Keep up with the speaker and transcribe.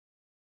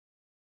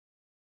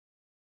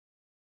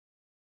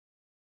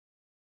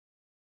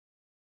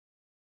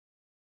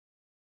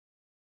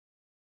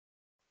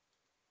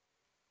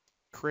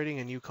creating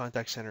a new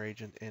contact center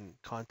agent in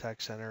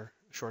Contact Center,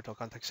 ShoreTel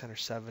Contact Center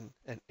 7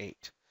 and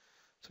 8.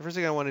 So first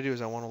thing I want to do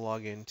is I want to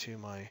log into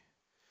my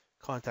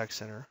contact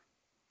center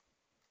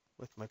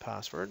with my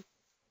password.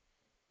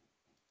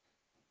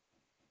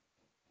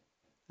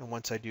 And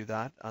once I do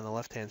that, on the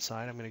left-hand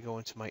side, I'm going to go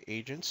into my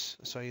agents.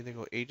 So I either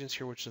go agents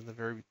here, which is in the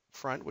very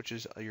front, which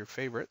is your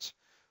favorites,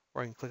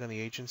 or I can click on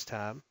the agents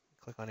tab,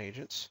 click on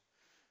agents.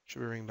 Should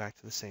be bringing back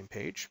to the same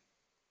page.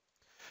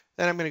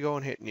 Then I'm going to go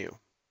and hit new.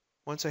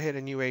 Once I hit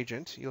a new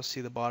agent, you'll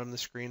see the bottom of the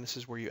screen. This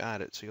is where you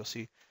add it. So you'll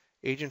see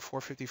agent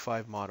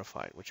 455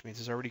 modified, which means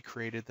it's already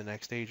created the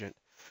next agent.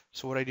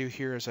 So what I do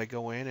here is I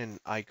go in and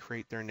I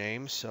create their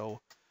name.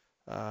 So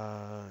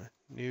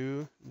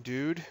new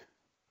dude,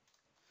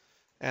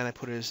 and I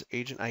put it as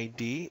agent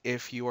ID.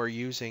 If you are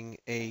using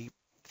a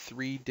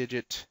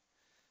 3-digit,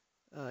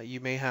 you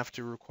may have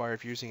to require,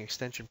 if you're using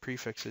extension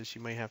prefixes,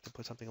 you may have to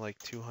put something like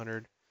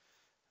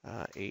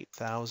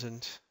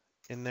 208,000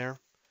 in there.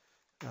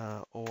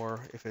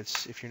 Or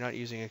if you're not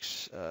using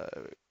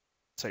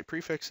site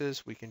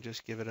prefixes, we can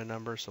just give it a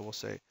number. So we'll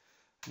say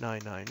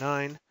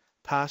 999.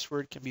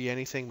 Password can be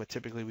anything, but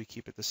typically we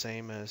keep it the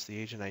same as the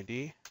agent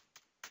ID.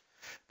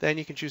 Then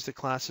you can choose the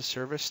class of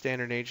service.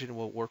 Standard agent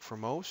will work for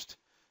most.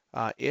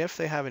 If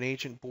they have an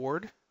agent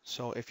board,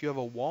 so if you have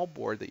a wall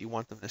board that you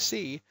want them to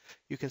see,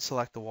 you can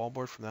select the wall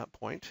board from that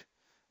point.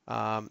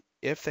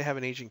 If they have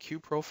an agent queue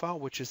profile,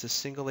 which is the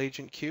single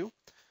agent queue,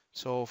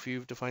 so if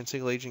you've defined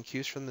single agent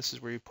queues from, this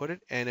is where you put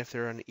it. And if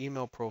they're an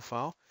email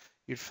profile,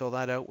 you'd fill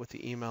that out with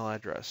the email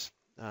address.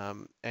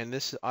 And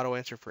this auto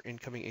answer for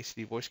incoming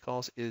ACD voice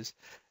calls is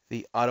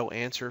the auto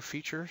answer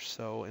feature.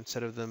 So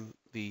instead of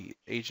the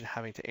agent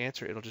having to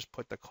answer, it'll just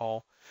put the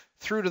call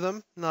through to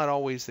them. Not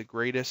always the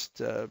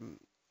greatest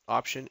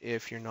option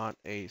if you're not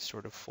a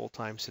sort of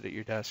full-time sit at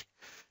your desk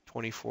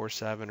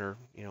 24/7 or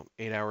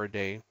 8-hour a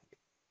day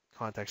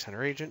contact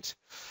center agent.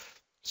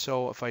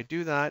 So if I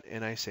do that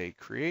and I say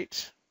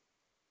create,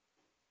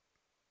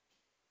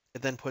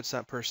 it then puts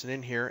that person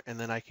in here, and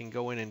then I can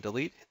go in and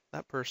delete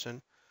that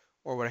person,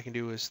 or what I can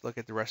do is look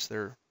at the rest of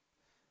their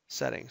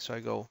settings. So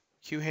I go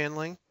queue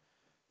handling,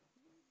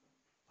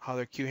 how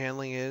their queue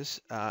handling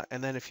is,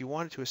 and then if you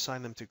wanted to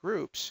assign them to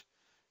groups,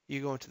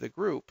 you go into the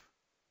group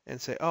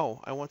and say, oh,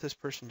 I want this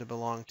person to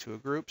belong to a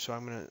group, so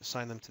I'm going to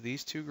assign them to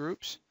these 2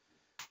 groups,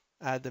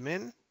 add them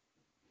in.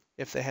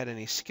 If they had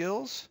any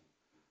skills,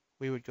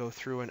 we would go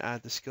through and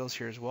add the skills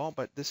here as well,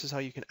 but this is how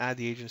you can add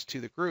the agents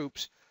to the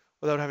groups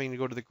without having to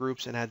go to the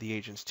groups and add the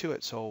agents to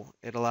it. So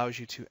it allows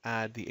you to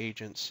add the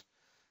agents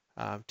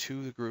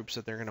to the groups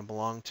that they're going to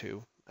belong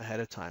to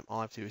ahead of time. All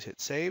I have to do is hit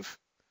save,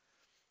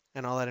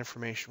 and all that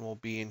information will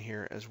be in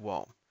here as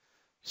well.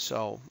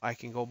 So I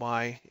can go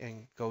by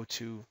and go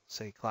to,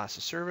 say, class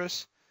of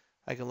service.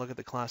 I can look at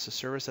the class of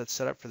service that's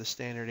set up for the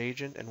standard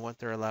agent and what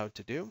they're allowed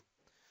to do.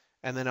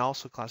 And then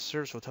also class of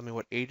service will tell me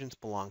what agents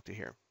belong to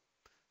here.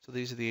 So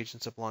these are the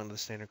agents that belong to the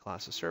standard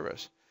class of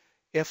service.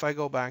 If I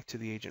go back to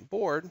the agent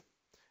board,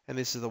 and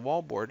this is the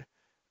wall board,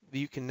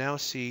 you can now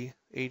see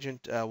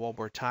agent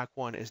wallboard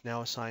TAC1 is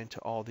now assigned to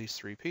all these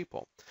 3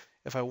 people.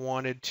 If I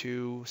wanted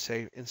to,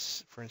 say,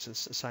 for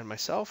instance, assign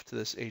myself to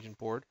this agent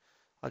board,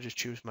 I'll just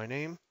choose my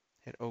name,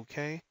 hit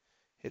OK,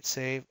 hit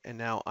save, and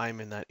now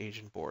I'm in that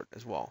agent board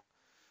as well.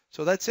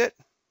 So that's it.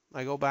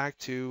 I go back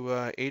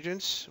to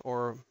agents,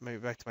 or maybe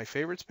back to my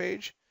favorites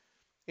page,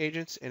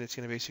 agents, and it's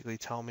going to basically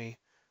tell me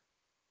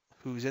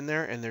who's in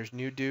there, and there's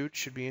new dude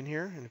should be in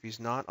here, and if he's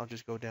not, I'll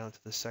just go down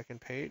to the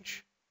second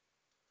page.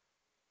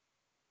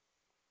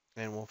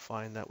 And we'll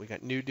find that we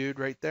got new dude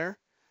right there.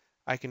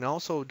 I can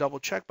also double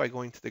check by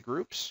going to the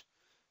groups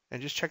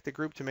and just check the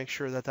group to make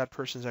sure that that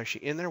person's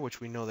actually in there, which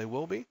we know they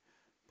will be.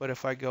 But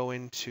if I go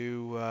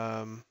into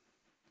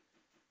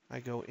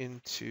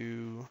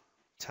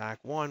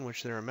TAC1,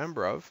 which they're a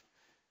member of,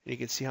 and you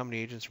can see how many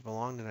agents are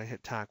belonged, and I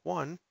hit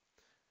TAC1,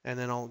 and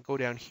then I'll go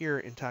down here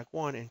in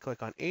TAC1 and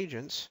click on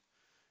agents,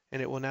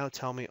 and it will now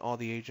tell me all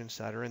the agents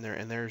that are in there,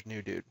 and there's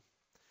new dude.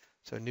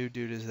 So new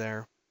dude is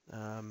there.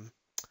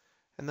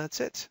 And that's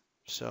it.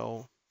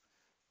 So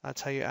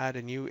that's how you add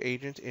a new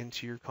agent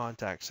into your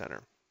contact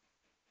center.